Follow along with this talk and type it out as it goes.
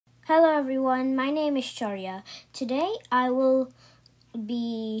Hello everyone, my name is Sharia. Today I will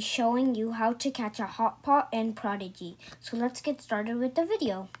be showing you how to catch a hot pot in Prodigy. So let's get started with the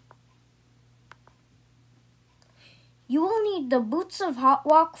video. You will need the boots of Hot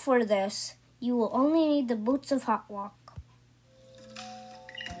Walk for this. You will only need the boots of Hot Walk.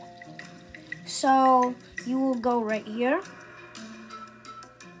 So you will go right here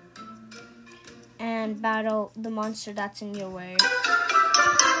and battle the monster that's in your way.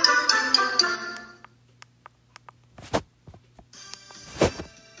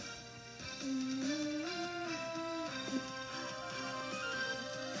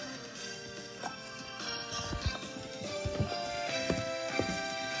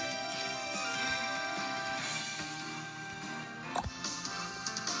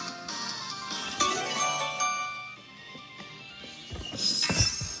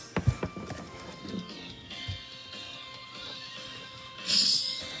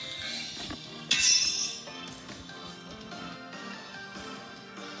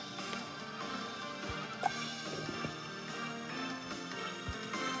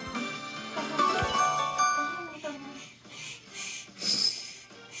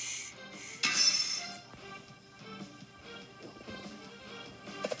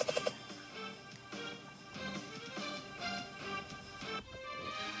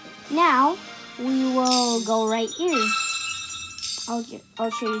 Now, we will go right here.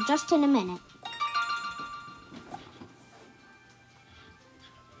 I'll show you just in a minute.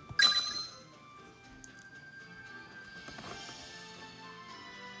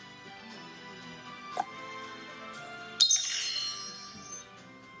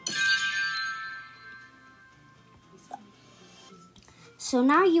 So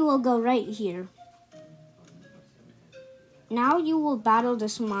now you will go right here. Now you will battle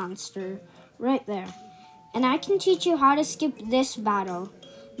this monster right there. And I can teach you how to skip this battle,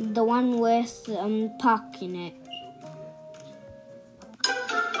 the one with Puck in it.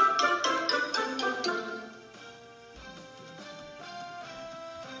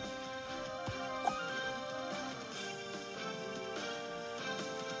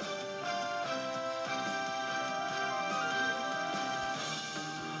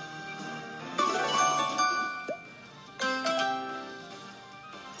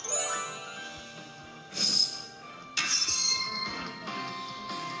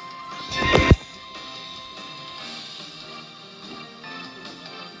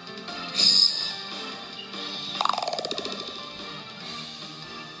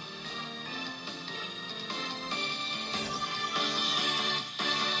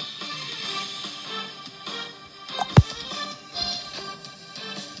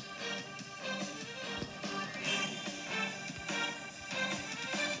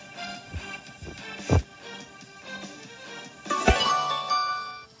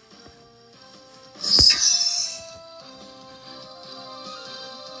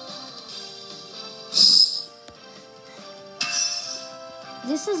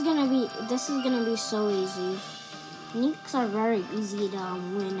 This is gonna be so easy. Neeks are very easy to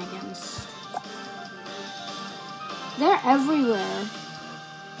win against. They're everywhere.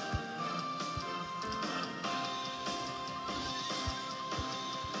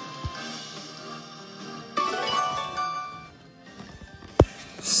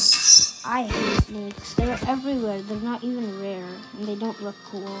 I hate snakes. They're everywhere. They're not even rare, and they don't look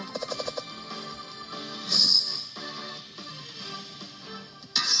cool.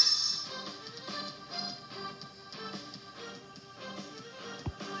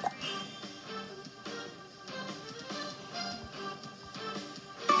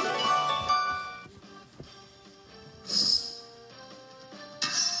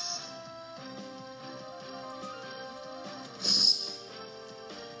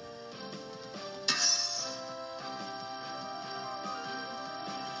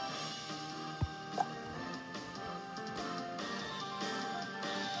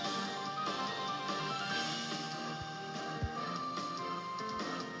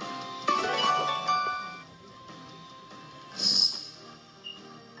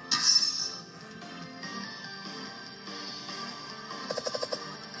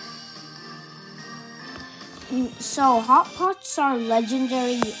 So hot pots are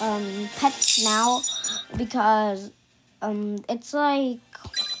legendary pets now because it's like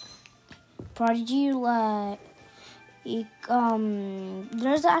Prodigy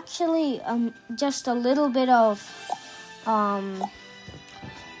there's actually just a little bit of hot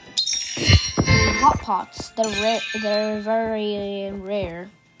pots. They're very rare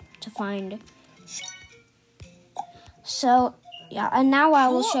to find. So yeah, and now I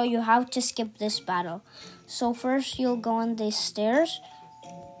will show you how to skip this battle. So first you'll go on these stairs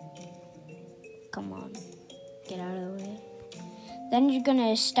Come on, get out of the way. Then you're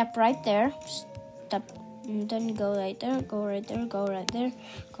gonna step right there. Step, and then go right there, go right there, go right there,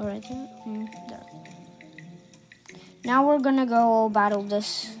 go right there, there. Now we're gonna go battle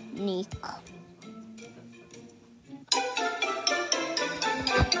this Neek.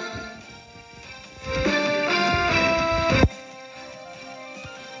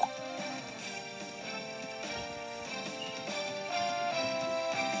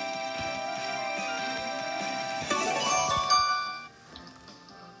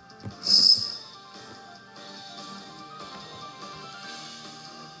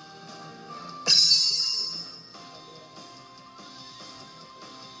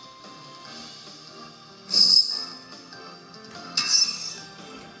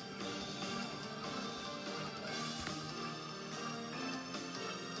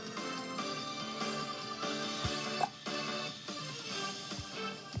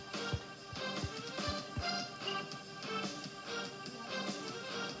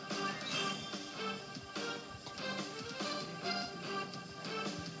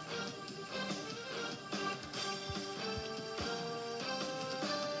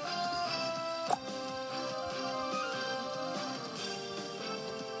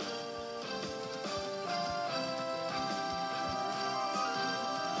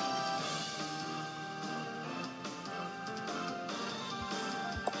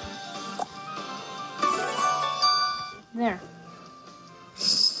 There.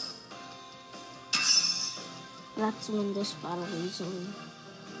 Let's win this battle easily.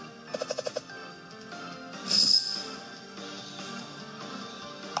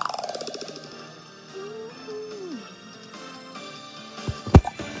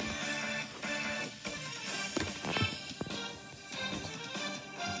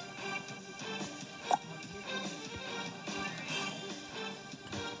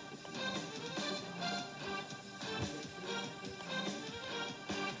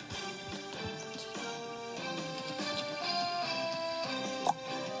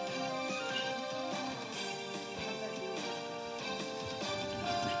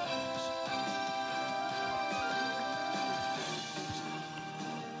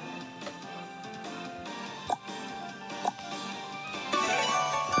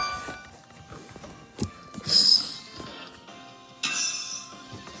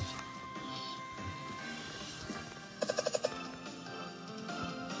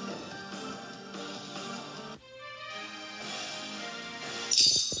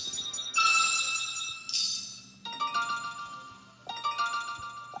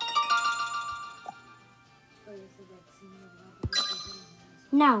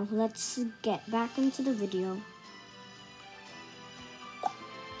 Now, let's get back into the video.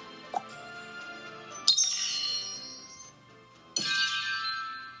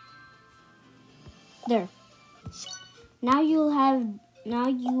 There. Now you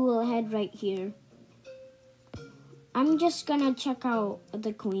will head right here. I'm just gonna check out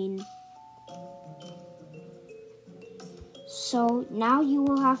the queen. So now you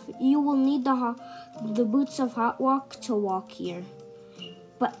will need the boots of hot walk to walk here.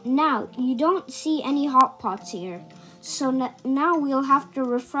 But now you don't see any hot pots here. So now we'll have to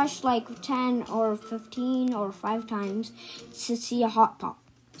refresh like 10 or 15 or 5 times to see a hot pot.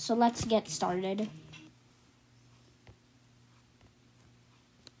 So let's get started.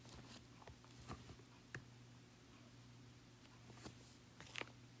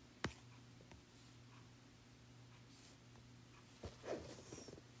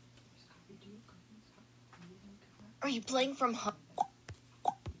 Are you playing from home?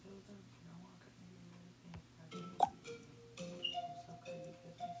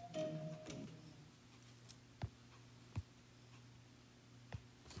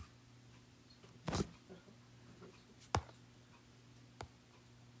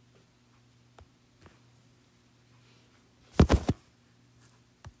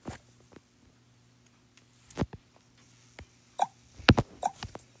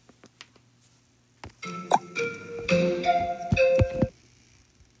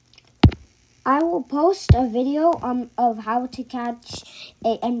 I will post a video of how to catch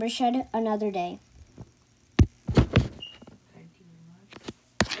a ember shed another day. Thank you very much.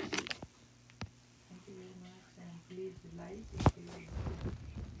 Thank you very much, and please like if you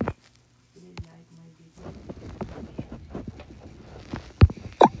please like my video.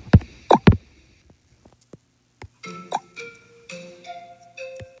 Thank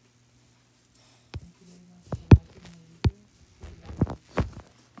you very much for watching my video.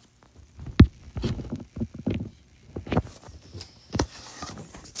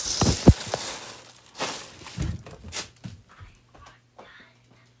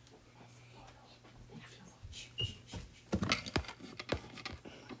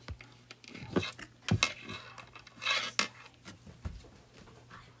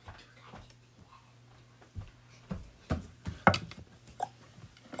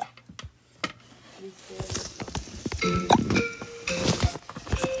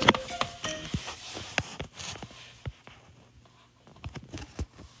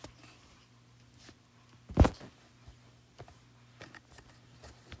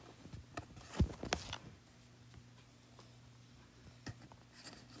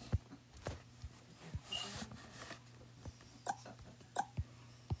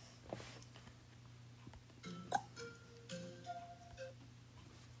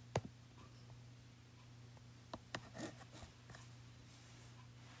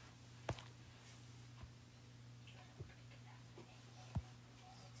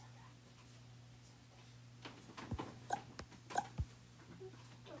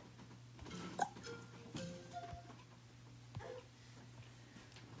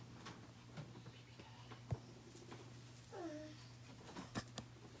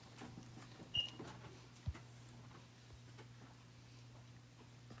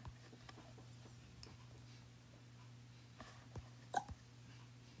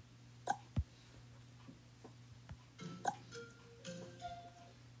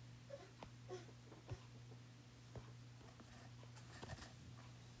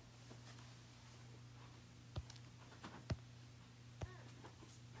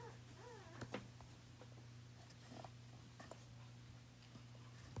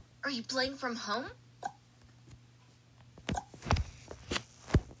 Are you playing from home?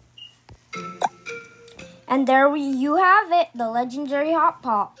 And there you have it, the legendary hot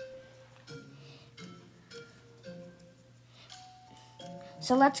pot.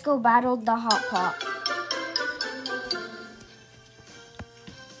 So let's go battle the hot pot.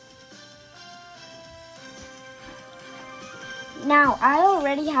 Now, I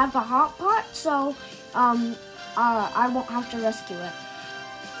already have a hot pot, so I won't have to rescue it.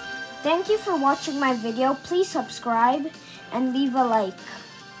 Thank you for watching my video. Please subscribe and leave a like.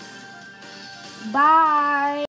 Bye!